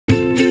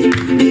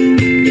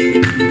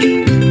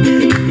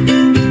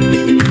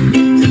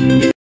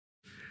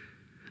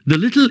The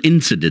little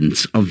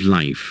incidents of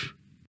life.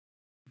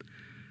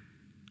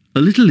 A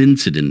little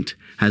incident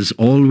has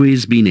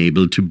always been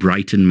able to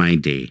brighten my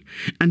day,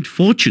 and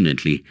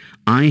fortunately,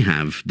 I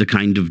have the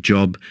kind of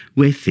job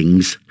where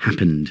things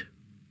happened.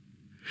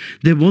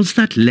 There was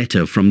that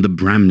letter from the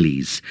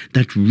Bramleys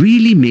that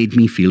really made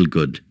me feel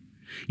good.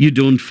 You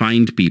don't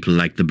find people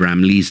like the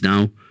Bramleys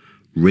now.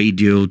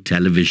 Radio,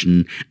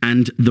 television,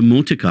 and the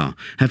motor car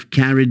have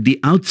carried the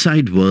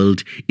outside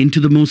world into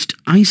the most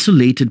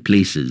isolated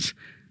places,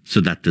 so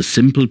that the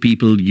simple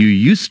people you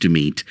used to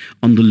meet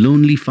on the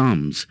lonely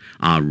farms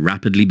are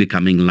rapidly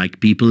becoming like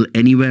people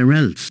anywhere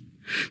else.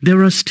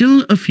 There are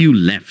still a few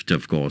left,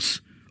 of course,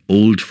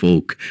 old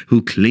folk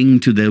who cling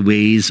to their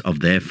ways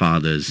of their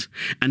fathers,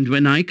 and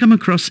when I come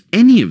across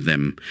any of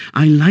them,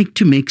 I like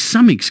to make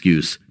some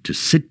excuse to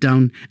sit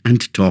down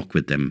and talk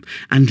with them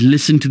and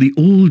listen to the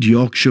old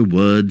Yorkshire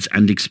words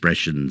and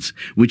expressions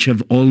which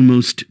have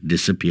almost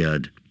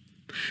disappeared.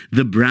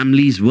 The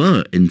Bramleys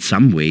were, in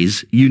some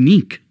ways,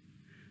 unique.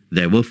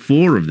 There were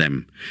 4 of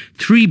them,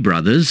 3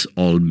 brothers,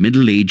 all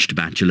middle-aged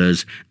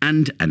bachelors,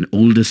 and an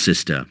older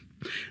sister.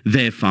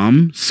 Their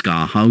farm,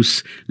 Scar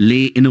House,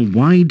 lay in a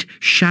wide,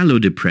 shallow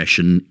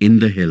depression in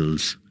the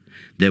hills.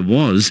 There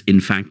was,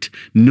 in fact,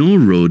 no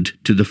road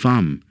to the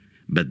farm,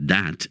 but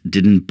that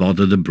didn't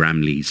bother the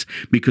Bramleys,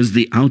 because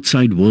the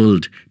outside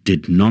world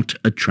did not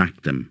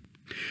attract them.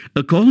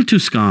 A call to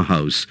Scar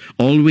House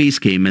always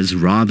came as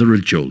rather a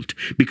jolt,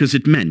 because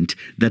it meant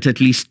that at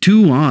least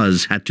 2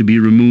 hours had to be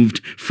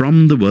removed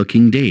from the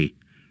working day.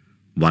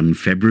 One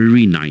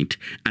February night,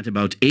 at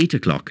about 8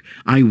 o'clock,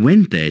 I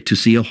went there to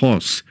see a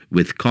horse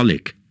with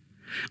colic.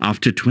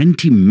 After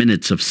 20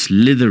 minutes of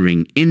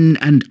slithering in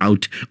and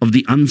out of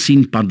the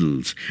unseen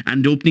puddles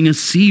and opening a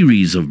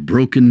series of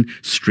broken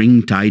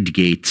string-tied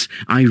gates,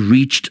 I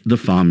reached the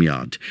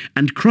farmyard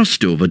and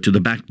crossed over to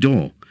the back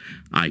door.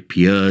 I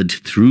peered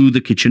through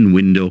the kitchen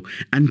window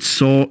and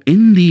saw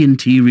in the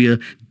interior,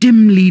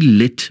 dimly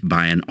lit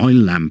by an oil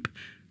lamp,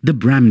 the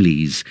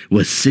Bramleys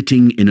were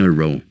sitting in a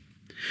row.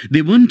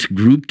 They weren't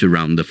grouped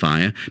around the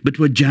fire, but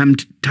were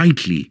jammed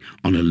tightly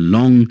on a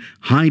long,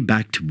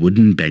 high-backed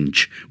wooden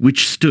bench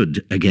which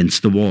stood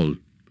against the wall.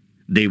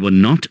 They were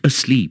not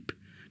asleep,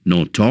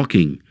 nor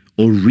talking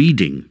or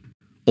reading,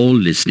 or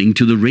listening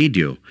to the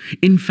radio.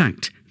 In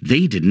fact,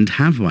 they didn't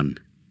have one.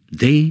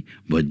 They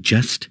were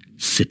just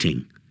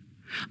sitting.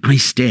 I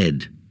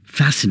stared,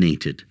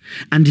 fascinated,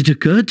 and it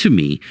occurred to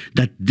me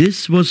that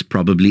this was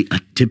probably a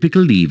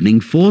typical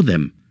evening for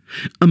them.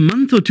 A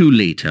month or 2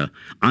 later,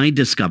 I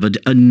discovered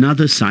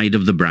another side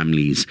of the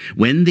Bramleys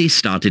when they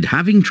started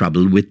having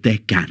trouble with their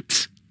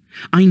cats.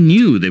 I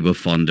knew they were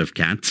fond of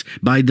cats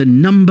by the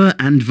number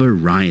and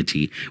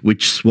variety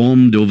which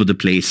swarmed over the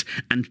place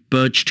and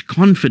perched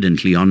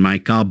confidently on my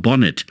car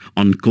bonnet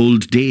on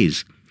cold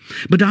days.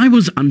 But I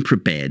was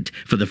unprepared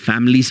for the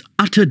family's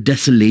utter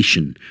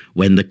desolation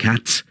when the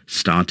cats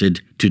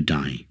started to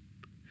die.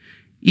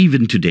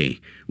 Even today,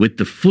 with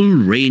the full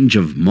range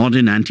of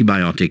modern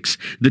antibiotics,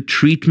 the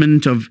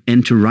treatment of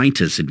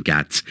enteritis in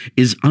cats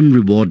is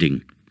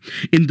unrewarding.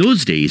 In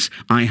those days,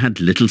 I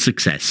had little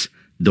success,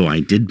 though I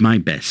did my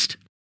best.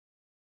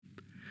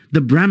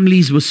 The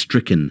Bramleys were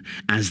stricken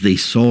as they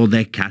saw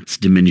their cats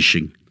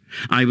diminishing.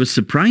 I was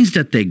surprised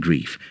at their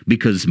grief,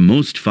 because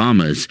most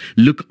farmers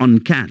look on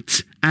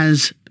cats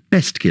as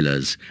pest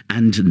killers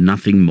and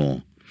nothing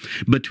more.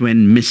 But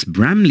when Miss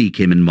Bramley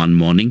came in one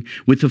morning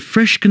with a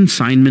fresh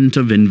consignment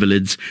of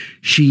invalids,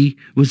 she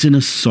was in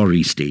a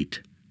sorry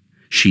state.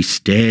 She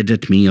stared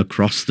at me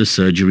across the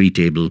surgery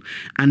table,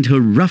 and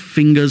her rough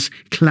fingers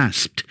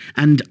clasped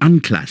and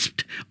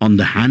unclasped on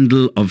the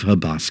handle of her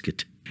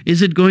basket.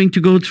 "Is it going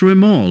to go through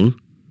 'em all?"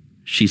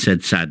 she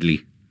said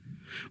sadly.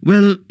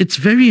 "Well, it's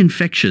very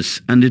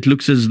infectious, and it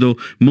looks as though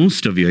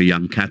most of your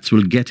young cats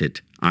will get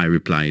it," I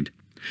replied.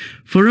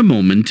 For a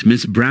moment,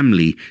 Miss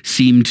Bramley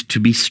seemed to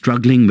be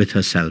struggling with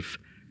herself.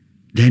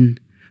 Then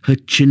her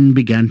chin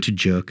began to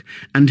jerk,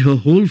 and her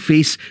whole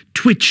face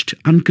twitched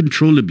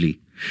uncontrollably.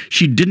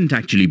 She didn't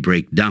actually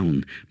break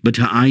down, but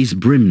her eyes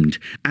brimmed,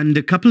 and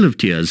a couple of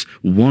tears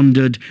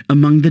wandered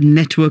among the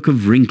network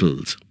of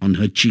wrinkles on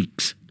her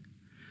cheeks.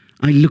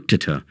 I looked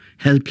at her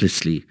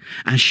helplessly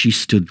as she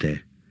stood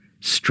there,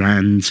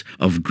 strands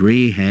of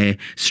grey hair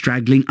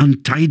straggling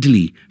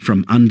untidily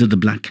from under the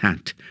black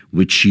hat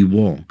which she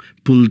wore,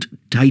 pulled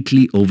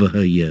tightly over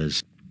her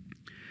ears.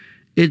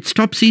 "It's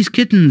Topsy's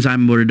kittens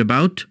I'm worried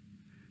about,"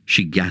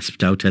 she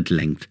gasped out at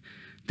length.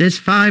 "There's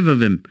 5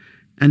 of 'em,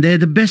 and they're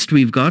the best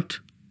we've got."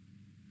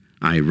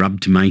 I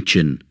rubbed my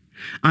chin.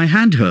 I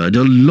had heard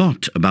a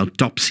lot about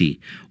Topsy,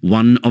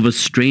 one of a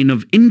strain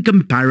of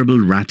incomparable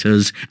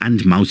ratters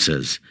and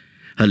mousers.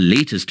 Her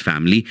latest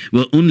family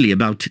were only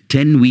about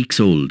 10 weeks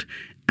old,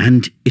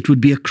 and it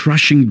would be a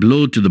crushing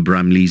blow to the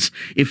Bramleys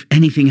if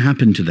anything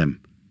happened to them.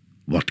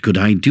 What could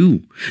I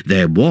do?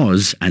 There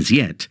was, as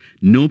yet,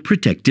 no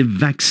protective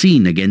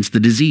vaccine against the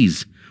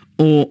disease.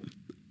 Or,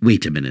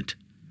 wait a minute,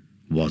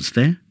 was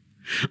there?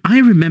 I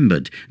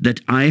remembered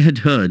that I had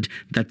heard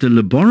that the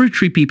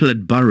laboratory people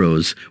at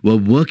Burroughs were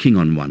working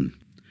on one.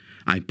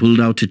 I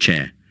pulled out a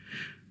chair.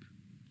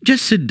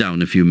 Just sit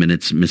down a few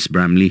minutes, Miss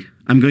Bramley.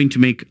 I'm going to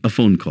make a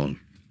phone call.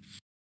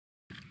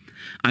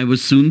 I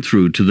was soon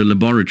through to the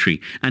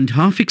laboratory and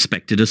half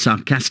expected a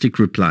sarcastic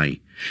reply,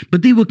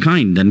 but they were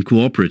kind and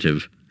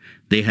cooperative.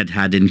 They had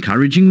had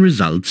encouraging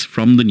results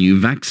from the new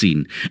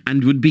vaccine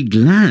and would be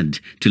glad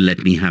to let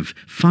me have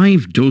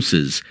 5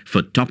 doses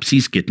for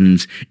Topsy's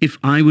kittens if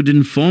I would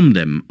inform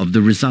them of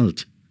the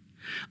result.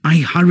 I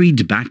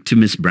hurried back to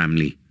Miss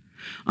Bramley.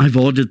 I've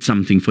ordered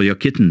something for your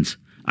kittens.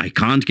 I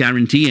can't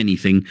guarantee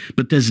anything,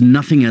 but there's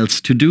nothing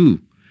else to do.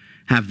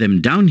 Have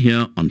them down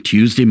here on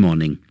Tuesday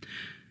morning.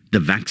 The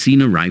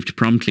vaccine arrived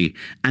promptly,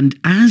 and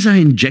as I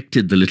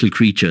injected the little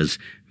creatures,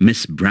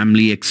 Miss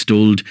Bramley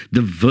extolled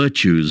the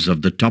virtues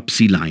of the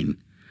Topsy line.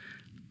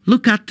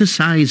 Look at the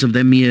size of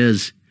them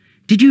ears.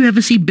 Did you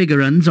ever see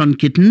bigger uns on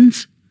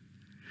kittens?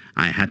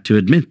 I had to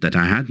admit that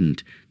I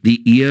hadn't.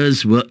 The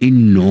ears were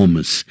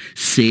enormous,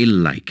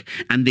 sail-like,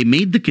 and they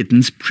made the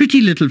kittens'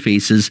 pretty little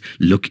faces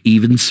look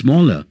even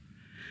smaller.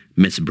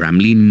 Miss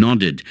Bramley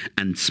nodded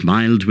and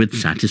smiled with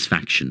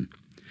satisfaction.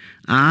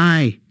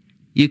 Aye,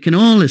 you can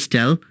allus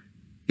tell.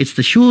 It's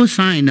the sure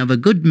sign of a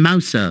good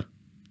mouser.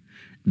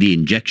 The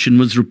injection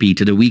was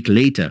repeated a week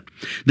later.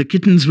 The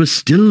kittens were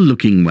still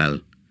looking well.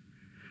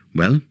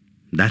 Well,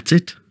 that's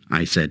it,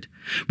 I said.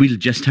 We'll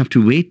just have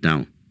to wait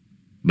now.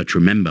 But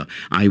remember,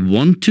 I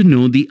want to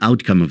know the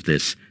outcome of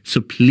this, so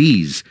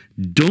please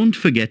don't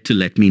forget to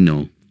let me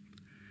know.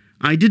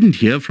 I didn't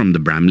hear from the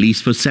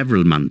Bramleys for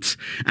several months,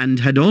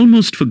 and had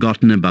almost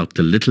forgotten about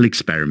the little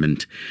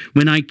experiment,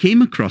 when I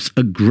came across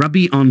a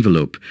grubby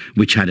envelope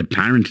which had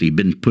apparently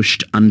been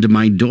pushed under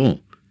my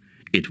door.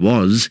 It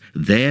was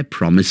their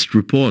promised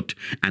report,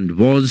 and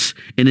was,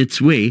 in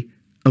its way,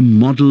 a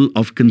model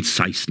of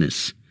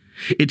conciseness.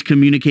 It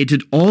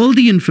communicated all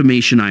the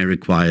information I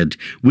required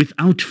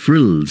without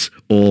frills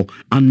or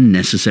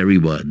unnecessary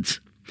words.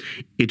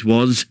 It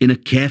was in a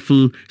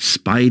careful,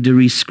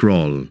 spidery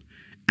scrawl,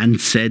 and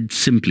said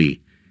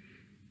simply,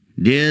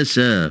 Dear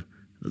Sir,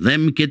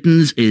 them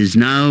kittens is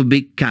now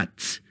big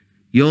cats.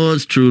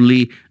 Yours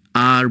truly,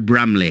 R.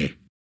 Bramley.